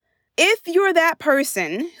you're that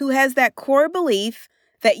person who has that core belief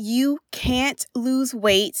that you can't lose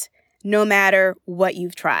weight no matter what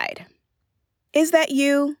you've tried. Is that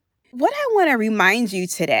you? What I want to remind you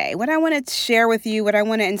today, what I want to share with you, what I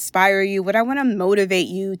want to inspire you, what I want to motivate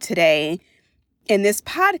you today in this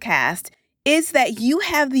podcast is that you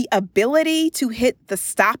have the ability to hit the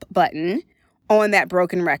stop button on that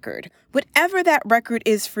broken record, whatever that record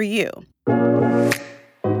is for you.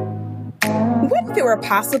 What if it were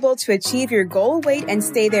possible to achieve your goal weight and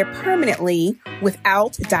stay there permanently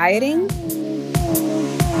without dieting?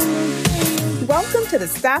 Welcome to the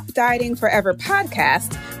Stop Dieting Forever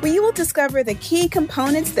podcast, where you will discover the key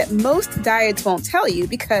components that most diets won't tell you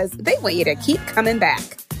because they want you to keep coming back.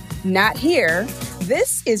 Not here.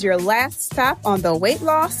 This is your last stop on the weight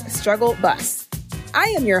loss struggle bus. I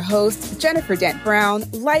am your host, Jennifer Dent Brown,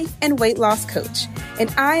 life and weight loss coach, and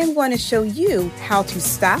I am going to show you how to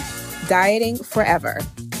stop dieting forever.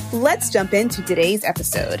 Let's jump into today's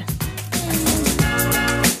episode.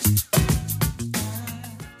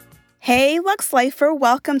 Hey, Lux Lifer,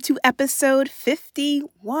 welcome to episode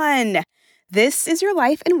 51. This is your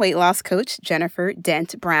life and weight loss coach, Jennifer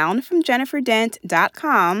Dent Brown from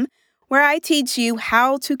jenniferdent.com, where I teach you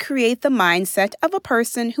how to create the mindset of a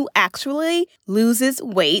person who actually loses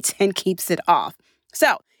weight and keeps it off.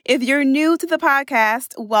 So, if you're new to the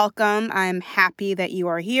podcast, welcome. I'm happy that you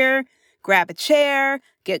are here. Grab a chair,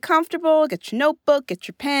 get comfortable, get your notebook, get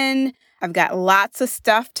your pen. I've got lots of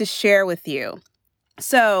stuff to share with you.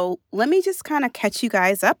 So, let me just kind of catch you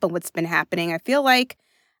guys up on what's been happening. I feel like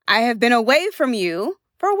I have been away from you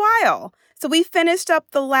for a while. So, we finished up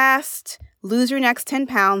the last Lose Your Next 10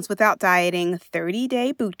 Pounds Without Dieting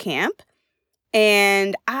 30-day boot camp.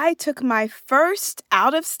 And I took my first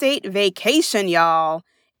out-of-state vacation, y'all,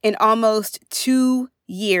 in almost 2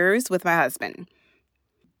 years with my husband.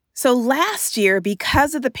 So last year,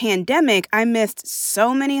 because of the pandemic, I missed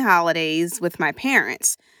so many holidays with my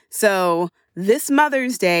parents. So this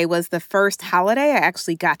Mother's Day was the first holiday I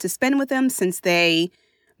actually got to spend with them since they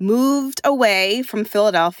moved away from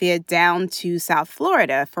Philadelphia down to South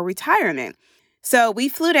Florida for retirement. So we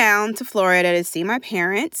flew down to Florida to see my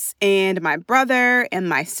parents and my brother and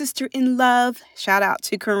my sister-in-law. Shout out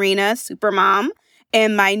to Karina, Supermom,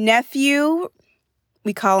 and my nephew.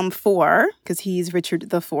 We call him 4 because he's Richard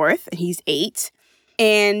the 4th and he's 8.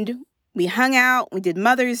 And we hung out, we did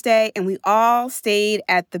Mother's Day, and we all stayed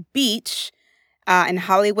at the beach in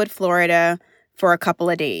Hollywood, Florida for a couple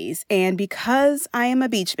of days. And because I am a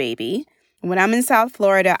beach baby, when I'm in South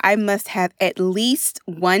Florida, I must have at least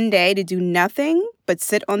one day to do nothing but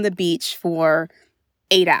sit on the beach for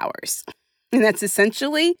 8 hours. And that's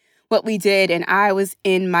essentially what we did, and I was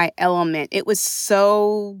in my element. It was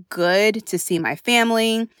so good to see my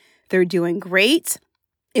family. They're doing great.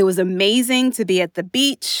 It was amazing to be at the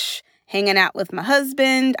beach, hanging out with my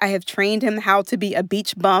husband. I have trained him how to be a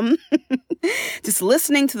beach bum. Just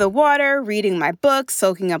listening to the water, reading my books,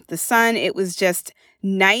 soaking up the sun. It was just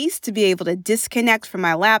nice to be able to disconnect from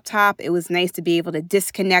my laptop. It was nice to be able to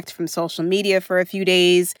disconnect from social media for a few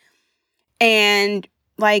days and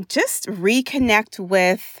just reconnect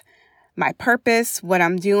with my purpose, what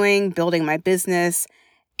I'm doing, building my business.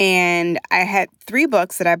 And I had 3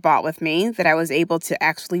 books that I bought with me that I was able to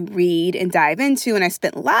actually read and dive into. And I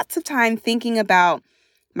spent lots of time thinking about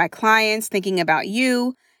my clients, thinking about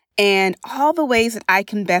you, and all the ways that I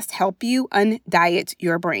can best help you undiet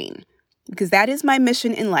your brain. Because that is my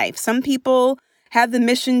mission in life. Some people have the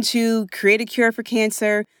mission to create a cure for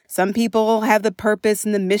cancer. Some people have the purpose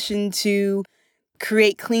and the mission to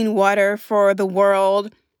create clean water for the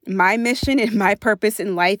world. My mission and my purpose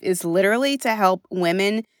in life is literally to help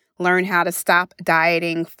women learn how to stop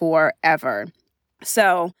dieting forever.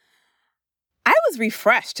 So I was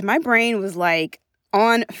refreshed. My brain was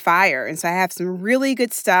on fire. And so I have some really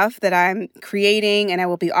good stuff that I'm creating and I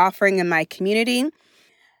will be offering in my community.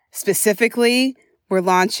 Specifically, we're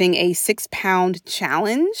launching a 6-pound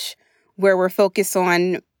challenge where we're focused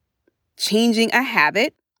on changing a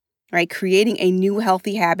habit, right? Creating a new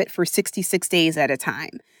healthy habit for 66 days at a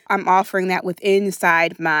time. I'm offering that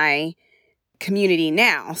inside my community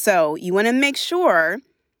now. So you want to make sure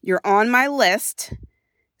you're on my list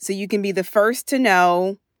so you can be the first to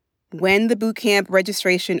know when the bootcamp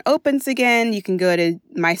registration opens again. You can go to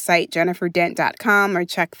my site, jenniferdent.com, or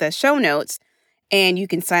check the show notes, and you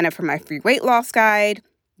can sign up for my free weight loss guide,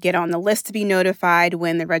 get on the list to be notified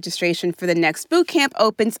when the registration for the next bootcamp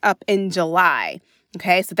opens up in July.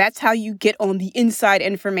 Okay, so that's how you get on the inside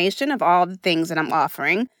information of all the things that I'm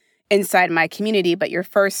offering inside my community. But your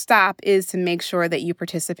first stop is to make sure that you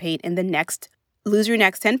participate in the next Lose Your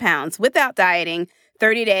Next 10 Pounds Without Dieting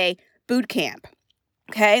 30-day boot camp.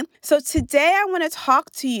 Okay, so today I want to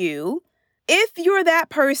talk to you if you're that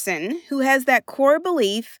person who has that core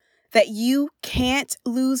belief that you can't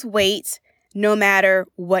lose weight no matter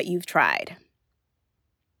what you've tried.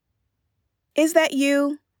 Is that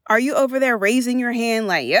you? Are you over there raising your hand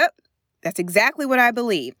like, yep, that's exactly what I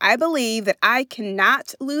believe. I believe that I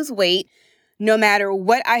cannot lose weight no matter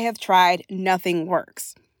what I have tried, nothing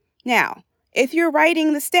works. Now, if you're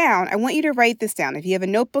writing this down, I want you to write this down. If you have a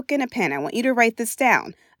notebook and a pen, I want you to write this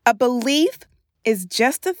down. A belief is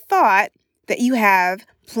just a thought that you have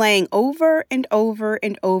playing over and over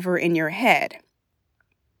and over in your head.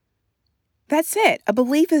 That's it. A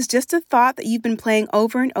belief is just a thought that you've been playing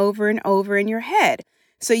over and over and over in your head.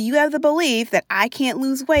 So you have the belief that I can't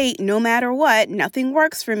lose weight no matter what, nothing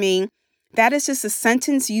works for me. That is just a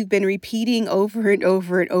sentence you've been repeating over and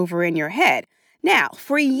over and over in your head. Now,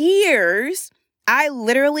 for years, I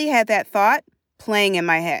literally had that thought playing in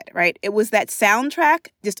my head, right? It was that soundtrack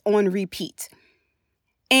just on repeat.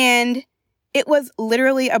 And it was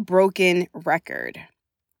literally a broken record.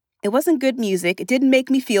 It wasn't good music. It didn't make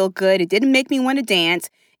me feel good. It didn't make me want to dance.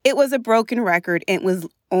 It was a broken record. It was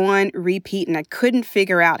on repeat, and I couldn't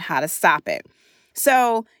figure out how to stop it.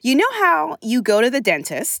 So you know how you go to the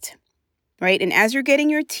dentist, right? And as you're getting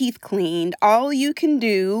your teeth cleaned, all you can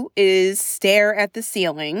do is stare at the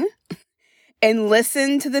ceiling and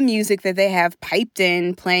listen to the music that they have piped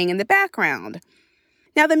in, playing in the background.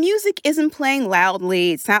 Now, the music isn't playing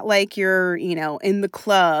loudly. It's not like you're, in the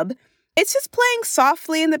club. It's just playing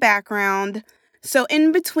softly in the background. So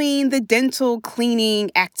in between the dental cleaning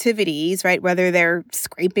activities, right, whether they're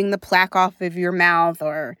scraping the plaque off of your mouth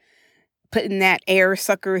or putting that air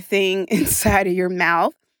sucker thing inside of your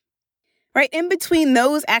mouth, right, in between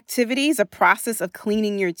those activities, a process of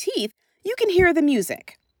cleaning your teeth, you can hear the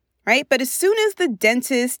music, right? But as soon as the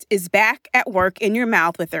dentist is back at work in your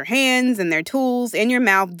mouth with their hands and their tools in your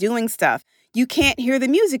mouth doing stuff, you can't hear the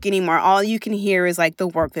music anymore. All you can hear is like the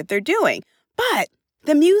work that they're doing. But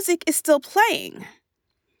the music is still playing.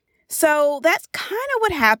 So that's kind of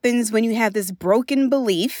what happens when you have this broken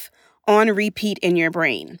belief on repeat in your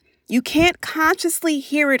brain. You can't consciously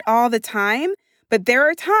hear it all the time, but there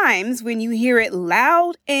are times when you hear it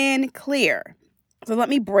loud and clear. So let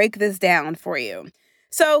me break this down for you.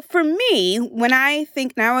 So for me, when I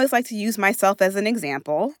think, and I always like to use myself as an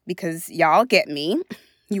example because y'all get me.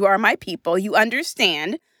 You are my people. You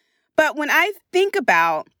understand. But when I think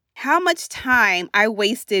about how much time I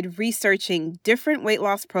wasted researching different weight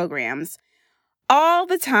loss programs, all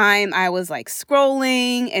the time I was like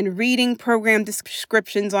scrolling and reading program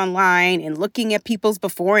descriptions online and looking at people's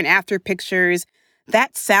before and after pictures,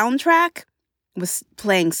 that soundtrack was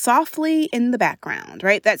playing softly in the background,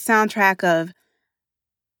 right? That soundtrack of,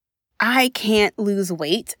 I can't lose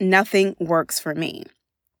weight. Nothing works for me.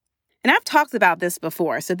 And I've talked about this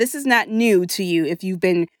before, so this is not new to you if you've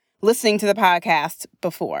been listening to the podcast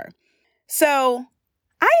before. So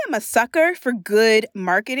I am a sucker for good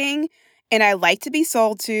marketing, and I like to be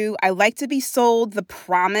sold to. I like to be sold the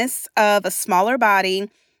promise of a smaller body.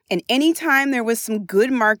 And anytime there was some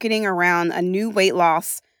good marketing around a new weight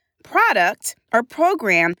loss product or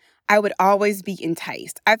program, I would always be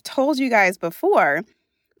enticed. I've told you guys before,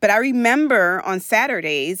 but I remember on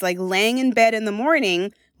Saturdays, like laying in bed in the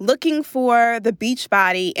morning, looking for the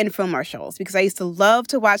Beachbody infomercials because I used to love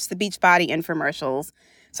to watch the Beachbody infomercials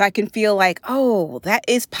so I can feel like, oh, that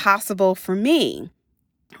is possible for me,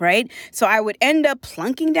 right? So I would end up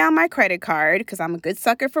plunking down my credit card because I'm a good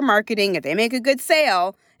sucker for marketing. If they make a good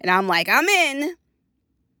sale and I'm like, I'm in,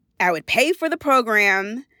 I would pay for the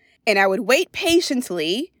program and I would wait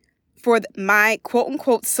patiently for my quote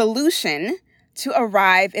unquote solution to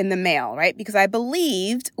arrive in the mail, right? Because I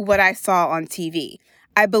believed what I saw on TV.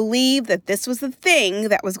 I believed that this was the thing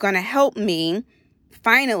that was going to help me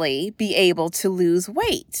finally be able to lose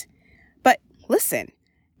weight. But listen,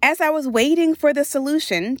 as I was waiting for the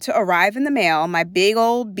solution to arrive in the mail, my big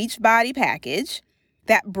old Beachbody package,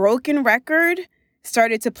 that broken record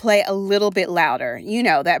started to play a little bit louder. You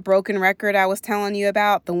know, that broken record I was telling you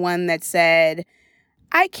about, the one that said,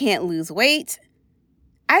 I can't lose weight.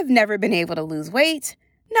 I've never been able to lose weight.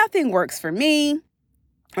 Nothing works for me,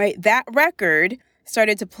 right? That record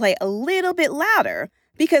started to play a little bit louder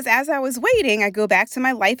because as I was waiting, I go back to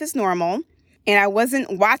my life as normal and I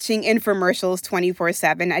wasn't watching infomercials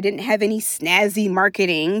 24/7. I didn't have any snazzy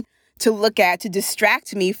marketing to look at to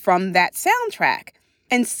distract me from that soundtrack.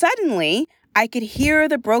 And suddenly I could hear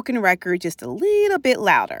the broken record just a little bit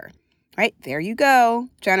louder, right? There you go,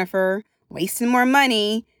 Jennifer, wasting more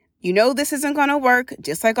money. You know this isn't going to work,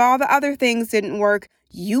 just like all the other things didn't work.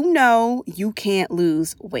 You know you can't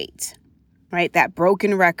lose weight, right? That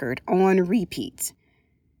broken record on repeat.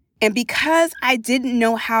 And because I didn't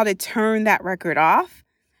know how to turn that record off,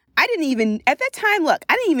 at that time, I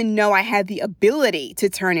didn't even know I had the ability to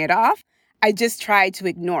turn it off. I just tried to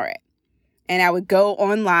ignore it. And I would go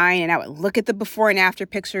online and I would look at the before and after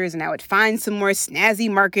pictures and I would find some more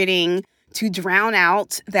snazzy marketing to drown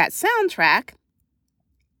out that soundtrack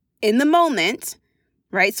in the moment,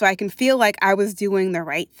 right? So I can feel like I was doing the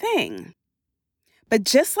right thing. But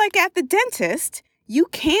just like at the dentist, you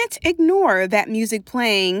can't ignore that music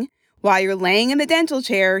playing while you're laying in the dental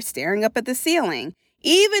chair staring up at the ceiling.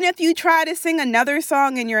 Even if you try to sing another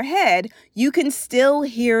song in your head, you can still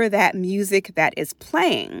hear that music that is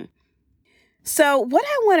playing. So what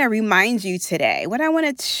I want to remind you today, what I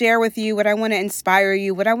want to share with you, what I want to inspire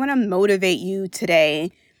you, what I want to motivate you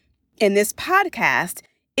today in this podcast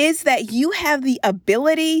is that you have the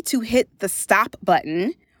ability to hit the stop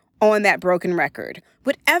button on that broken record,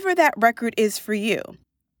 whatever that record is for you.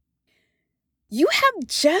 You have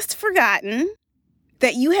just forgotten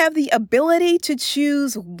that you have the ability to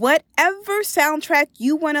choose whatever soundtrack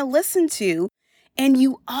you want to listen to, and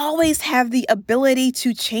you always have the ability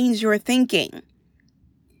to change your thinking.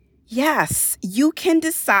 Yes, you can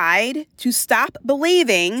decide to stop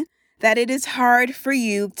believing that it is hard for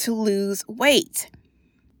you to lose weight.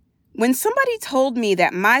 When somebody told me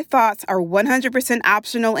that my thoughts are 100%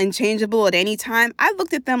 optional and changeable at any time, I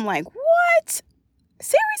looked at them like, what?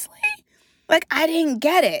 Seriously? Like, I didn't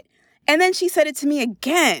get it. And then she said it to me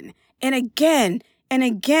again and again and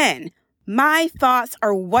again. My thoughts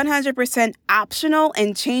are 100% optional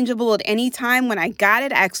and changeable at any time. When I got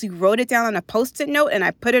it, I actually wrote it down on a Post-it note and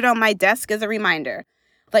I put it on my desk as a reminder.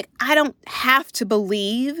 Like, I don't have to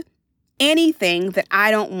believe anything that I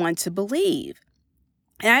don't want to believe.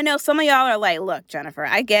 And I know some of y'all are like, look, Jennifer,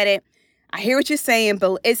 I get it. I hear what you're saying,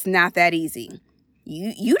 but it's not that easy.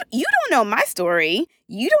 You don't know my story.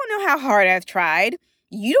 You don't know how hard I've tried.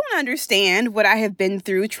 You don't understand what I have been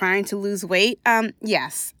through trying to lose weight.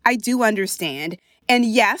 Yes, I do understand. And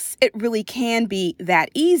yes, it really can be that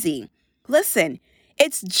easy. Listen,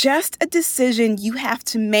 it's just a decision you have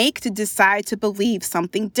to make to decide to believe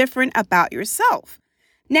something different about yourself.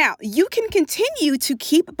 Now, you can continue to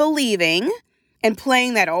keep believing and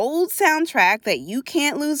playing that old soundtrack that you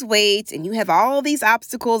can't lose weight and you have all these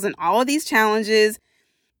obstacles and all of these challenges.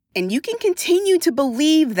 And you can continue to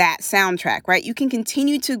believe that soundtrack, right? You can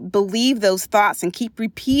continue to believe those thoughts and keep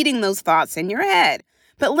repeating those thoughts in your head.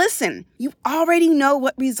 But listen, you already know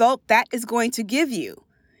what result that is going to give you.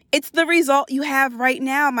 It's the result you have right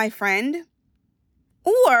now, my friend.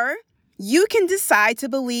 Or you can decide to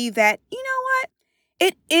believe that, you know what?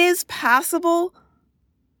 It is possible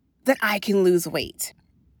that I can lose weight.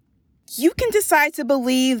 You can decide to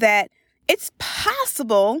believe that it's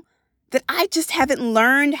possible that I just haven't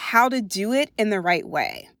learned how to do it in the right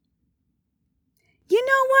way. You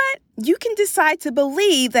know what? You can decide to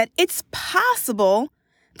believe that it's possible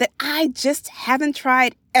that I just haven't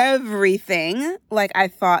tried everything like I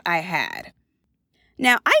thought I had.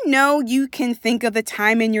 Now, I know you can think of a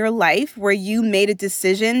time in your life where you made a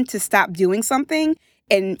decision to stop doing something,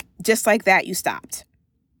 and just like that, you stopped.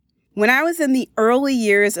 When I was in the early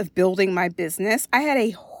years of building my business, I had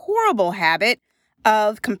a horrible habit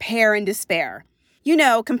of compare and despair. You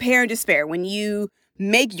know, compare and despair, when you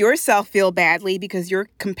make yourself feel badly because you're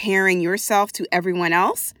comparing yourself to everyone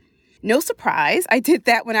else. No surprise, I did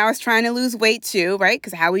that when I was trying to lose weight too, right?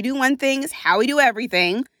 Because how we do one thing is how we do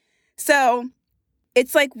everything. So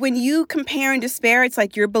it's like when you compare and despair, it's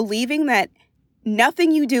like you're believing that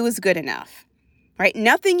nothing you do is good enough, right?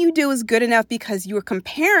 Nothing you do is good enough because you're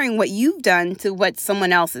comparing what you've done to what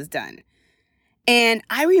someone else has done. And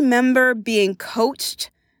I remember being coached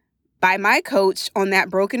by my coach on that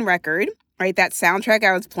broken record, right? That soundtrack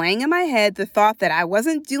I was playing in my head, the thought that I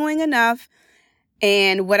wasn't doing enough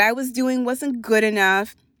and what I was doing wasn't good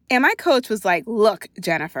enough. And my coach was like, look,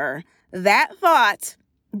 Jennifer, that thought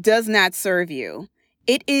does not serve you.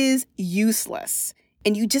 It is useless.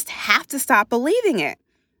 And you just have to stop believing it.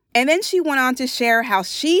 And then she went on to share how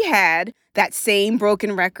she had that same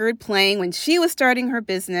broken record playing when she was starting her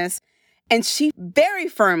business. And she very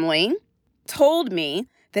firmly told me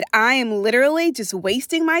that I am literally just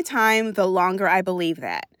wasting my time the longer I believe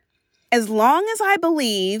that. As long as I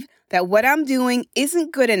believe that what I'm doing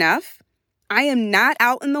isn't good enough, I am not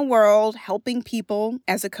out in the world helping people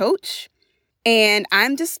as a coach. And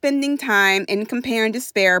I'm just spending time in compare and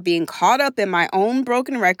despair, being caught up in my own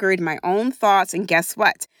broken record, my own thoughts. And guess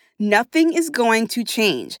what? Nothing is going to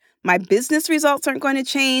change. My business results aren't going to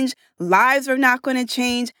change. Lives are not going to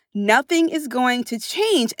change. Nothing is going to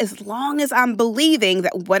change as long as I'm believing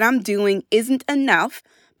that what I'm doing isn't enough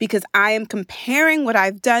because I am comparing what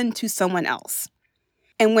I've done to someone else.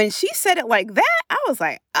 And when she said it like that, I was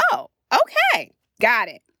like, oh, okay, got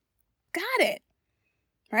it,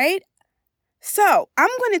 right? So I'm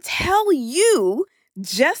going to tell you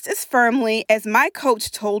just as firmly as my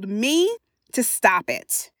coach told me to stop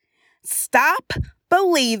it. Stop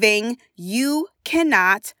believing you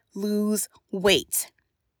cannot lose weight.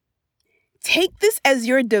 Take this as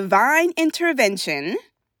your divine intervention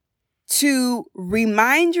to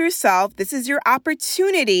remind yourself this is your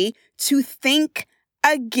opportunity to think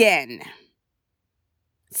again.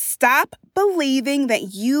 Stop believing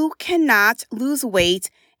that you cannot lose weight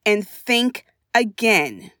and think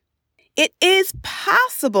again. It is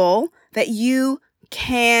possible that you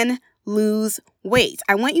can lose weight.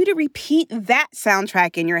 I want you to repeat that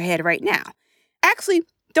soundtrack in your head right now. Actually,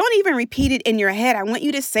 don't even repeat it in your head. I want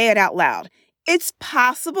you to say it out loud. It's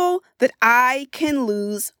possible that I can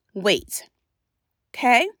lose weight.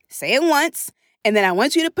 Okay? Say it once, and then I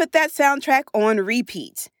want you to put that soundtrack on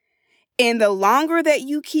repeat. And the longer that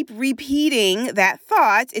you keep repeating that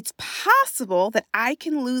thought, it's possible that I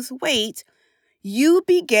can lose weight, you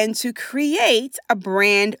begin to create a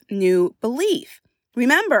brand new belief.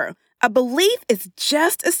 Remember, a belief is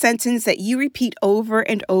just a sentence that you repeat over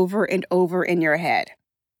and over and over in your head.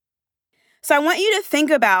 So I want you to think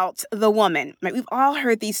about the woman, right? We've all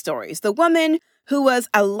heard these stories. The woman who was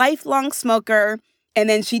a lifelong smoker, and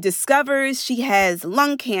then she discovers she has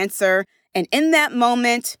lung cancer. And in that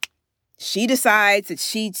moment, she decides that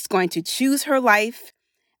she's going to choose her life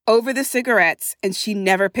over the cigarettes, and she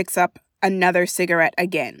never picks up another cigarette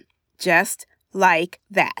again. Just like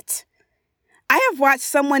that. I have watched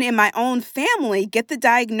someone in my own family get the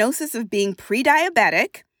diagnosis of being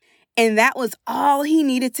pre-diabetic, and that was all he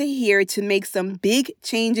needed to hear to make some big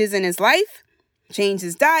changes in his life. Changed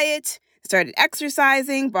his diet, started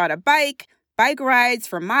exercising, bought a bike rides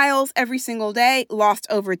for miles every single day, lost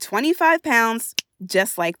over 25 pounds,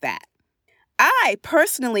 just like that. I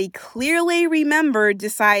personally clearly remember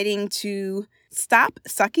deciding to stop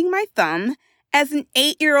sucking my thumb as an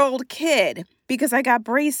 8-year-old kid because I got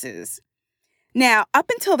braces. Now, up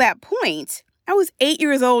until that point, I was 8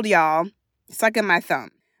 years old, y'all, sucking my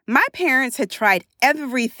thumb. My parents had tried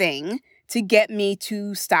everything to get me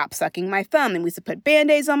to stop sucking my thumb. And we used to put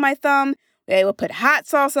Band-Aids on my thumb. They would put hot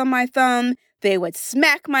sauce on my thumb. They would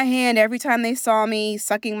smack my hand every time they saw me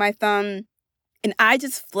sucking my thumb. And I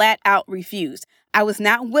just flat out refused. I was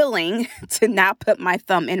not willing to not put my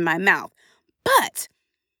thumb in my mouth. But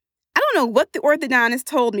I don't know what the orthodontist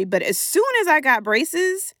told me, but as soon as I got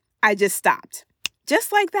braces, I just stopped.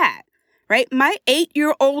 Just like that, right? My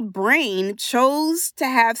 8-year-old brain chose to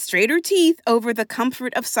have straighter teeth over the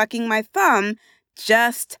comfort of sucking my thumb,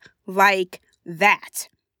 just like that.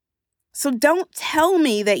 So don't tell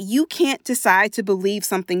me that you can't decide to believe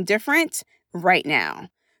something different right now.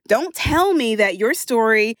 Don't tell me that your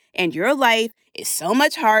story and your life is so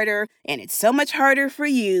much harder and it's so much harder for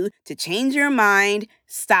you to change your mind.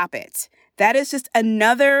 Stop it. That is just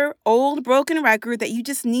another old broken record that you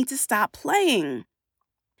just need to stop playing.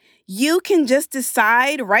 You can just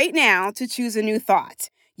decide right now to choose a new thought.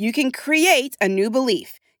 You can create a new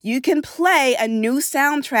belief. You can play a new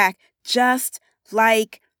soundtrack just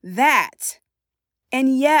like that.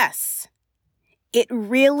 And yes, it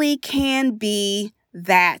really can be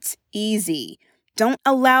that easy. Don't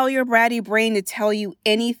allow your bratty brain to tell you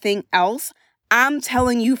anything else. I'm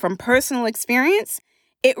telling you from personal experience,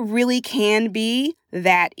 it really can be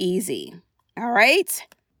that easy. All right?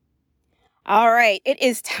 All right, it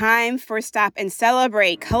is time for Stop and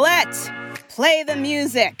Celebrate. Colette, play the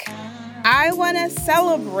music. I want to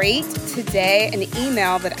celebrate today an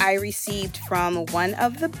email that I received from one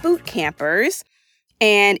of the boot campers,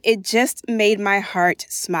 and it just made my heart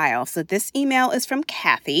smile. So this email is from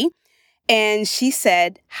Kathy, and she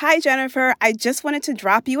said, "Hi, Jennifer. I just wanted to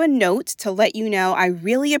drop you a note to let you know I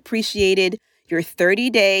really appreciated your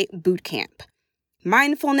 30-day boot camp.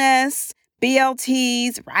 Mindfulness,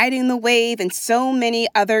 BLTs, riding the wave, and so many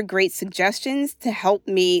other great suggestions to help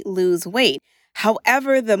me lose weight.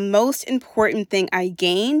 However, the most important thing I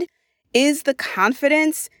gained is the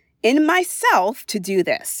confidence in myself to do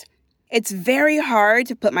this. It's very hard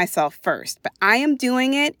to put myself first, but I am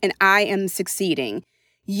doing it and I am succeeding.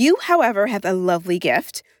 You, however, have a lovely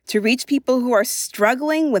gift to reach people who are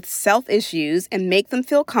struggling with self-issues and make them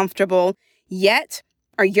feel comfortable, yet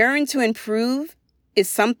are yearn to improve is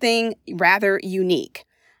something rather unique.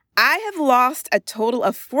 I have lost a total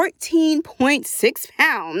of 14.6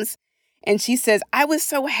 pounds. And she says, I was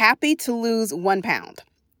so happy to lose 1 pound.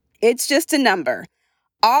 It's just a number.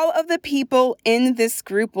 All of the people in this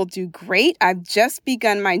group will do great. I've just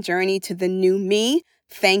begun my journey to the new me.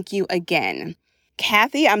 Thank you again."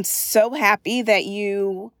 Kathy, I'm so happy that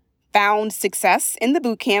you found success in the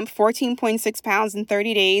boot camp. 14.6 pounds in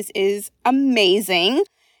 30 days is amazing.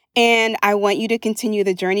 And I want you to continue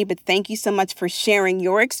the journey, but thank you so much for sharing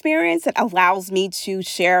your experience. It allows me to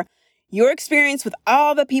share your experience with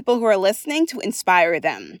all the people who are listening to inspire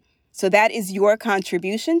them. So that is your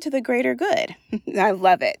contribution to the greater good. I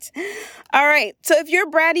love it. All right. So if your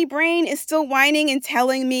bratty brain is still whining and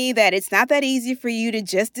telling me that it's not that easy for you to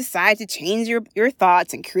just decide to change your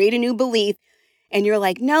thoughts and create a new belief, and you're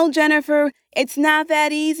like, no, Jennifer, it's not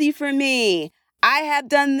that easy for me. I have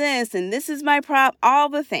done this and this is my all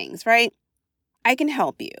the things, right? I can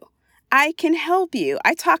help you. I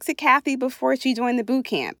talked to Kathy before she joined the boot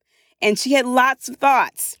camp, and she had lots of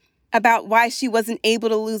thoughts about why she wasn't able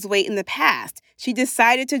to lose weight in the past. She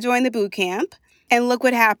decided to join the boot camp, and look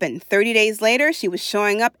what happened. 30 days later, she was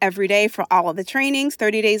showing up every day for all of the trainings.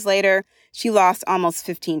 30 days later, she lost almost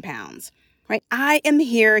 15 pounds, right? I am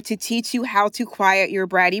here to teach you how to quiet your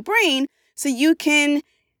bratty brain so you can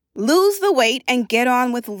lose the weight and get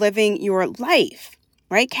on with living your life,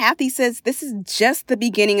 right? Kathy says this is just the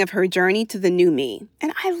beginning of her journey to the new me,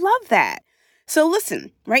 and I love that. So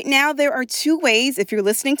listen, right now there are 2 ways, if you're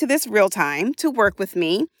listening to this real time, to work with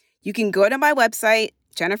me. You can go to my website,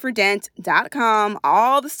 jenniferdent.com.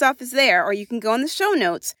 All the stuff is there, or you can go in the show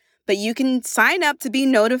notes, but you can sign up to be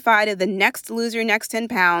notified of the next Lose Your Next 10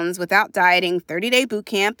 Pounds Without Dieting 30-day boot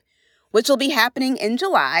camp, which will be happening in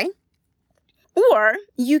July. Or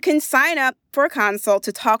you can sign up for a consult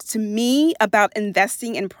to talk to me about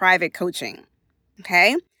investing in private coaching.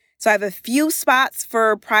 Okay? So I have a few spots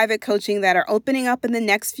for private coaching that are opening up in the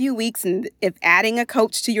next few weeks. And if adding a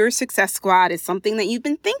coach to your success squad is something that you've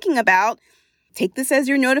been thinking about, take this as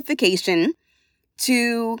your notification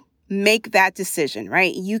to make that decision,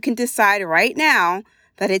 right? You can decide right now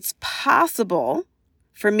that it's possible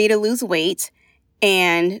for me to lose weight,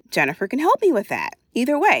 and Jennifer can help me with that.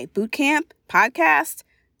 Either way, boot camp, podcast,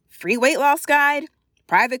 free weight loss guide,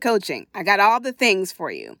 private coaching. I got all the things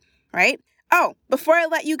for you, right? Oh, before I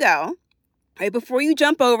let you go, right, before you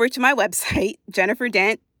jump over to my website,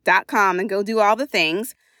 jenniferdent.com, and go do all the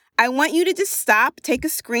things, I want you to just stop, take a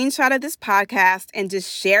screenshot of this podcast, and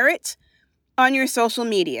just share it on your social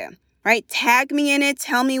media, right? Tag me in it.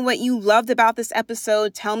 Tell me what you loved about this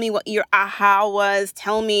episode. Tell me what your aha was.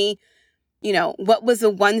 Tell me, what was the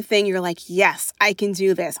one thing you're like, yes, I can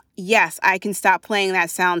do this. Yes, I can stop playing that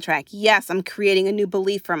soundtrack. Yes, I'm creating a new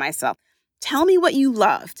belief for myself. Tell me what you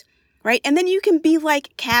loved. Right? And then you can be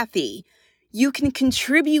like Kathy. You can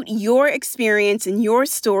contribute your experience and your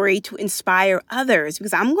story to inspire others,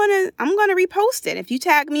 because I'm gonna repost it. If you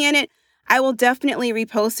tag me in it, I will definitely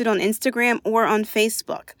repost it on Instagram or on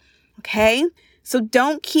Facebook. Okay? So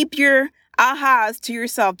don't keep your ahas to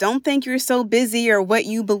yourself. Don't think you're so busy or what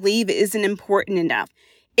you believe isn't important enough.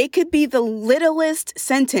 It could be the littlest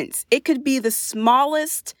sentence. It could be the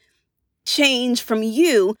smallest change from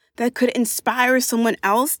you that could inspire someone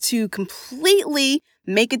else to completely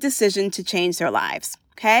make a decision to change their lives.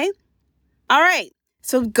 Okay? All right.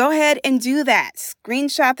 So go ahead and do that.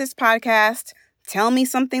 Screenshot this podcast. Tell me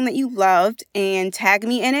something that you loved and tag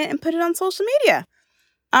me in it and put it on social media.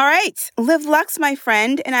 All right. Live Lux, my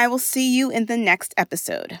friend, and I will see you in the next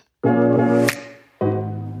episode.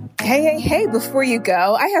 Hey, before you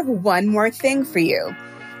go, I have one more thing for you.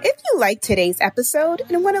 If you liked today's episode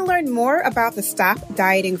and want to learn more about the Stop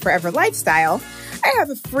Dieting Forever lifestyle, I have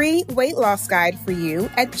a free weight loss guide for you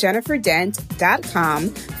at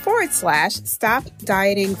jenniferdent.com/Stop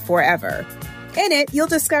Dieting Forever. In it, you'll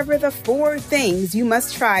discover the 4 things you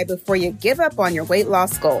must try before you give up on your weight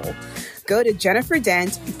loss goal. Go to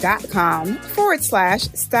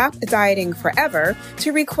jenniferdent.com/Stop Dieting Forever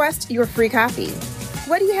to request your free copy.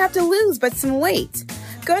 What do you have to lose but some weight?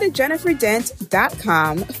 Go to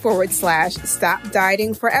jenniferdent.com/Stop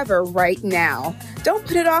Dieting Forever right now. Don't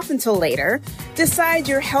put it off until later. Decide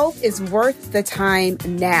your health is worth the time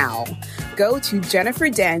now. Go to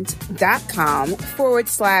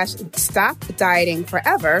jenniferdent.com/Stop Dieting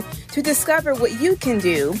Forever to discover what you can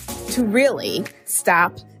do to really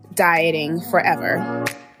stop dieting forever.